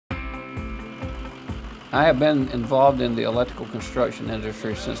I have been involved in the electrical construction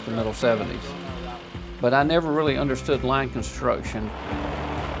industry since the middle 70s, but I never really understood line construction.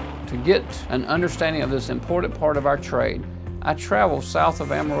 To get an understanding of this important part of our trade, I traveled south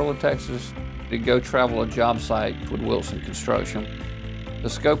of Amarillo, Texas to go travel a job site with Wilson Construction. The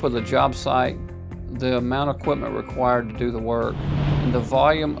scope of the job site, the amount of equipment required to do the work, and the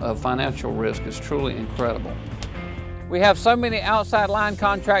volume of financial risk is truly incredible. We have so many outside line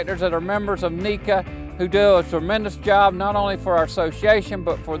contractors that are members of NECA who do a tremendous job not only for our association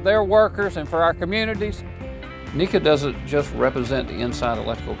but for their workers and for our communities. NECA doesn't just represent the inside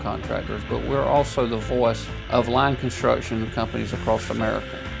electrical contractors, but we're also the voice of line construction companies across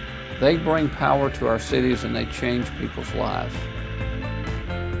America. They bring power to our cities and they change people's lives.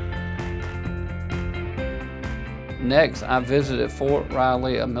 Next, I visited Fort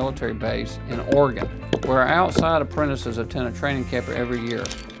Riley, a military base in Oregon, where our outside apprentices attend a training camp every year.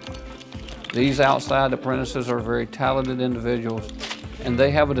 These outside apprentices are very talented individuals, and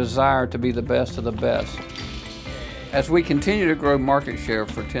they have a desire to be the best of the best. As we continue to grow market share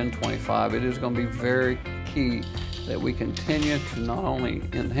for 1025, it is going to be very key that we continue to not only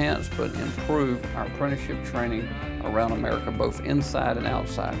enhance but improve our apprenticeship training around America, both inside and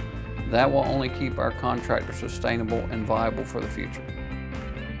outside. That will only keep our contractors sustainable and viable for the future.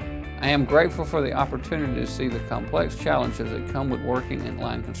 I am grateful for the opportunity to see the complex challenges that come with working in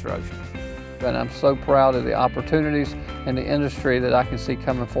line construction. But I'm so proud of the opportunities and the industry that I can see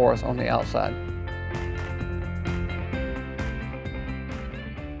coming for us on the outside.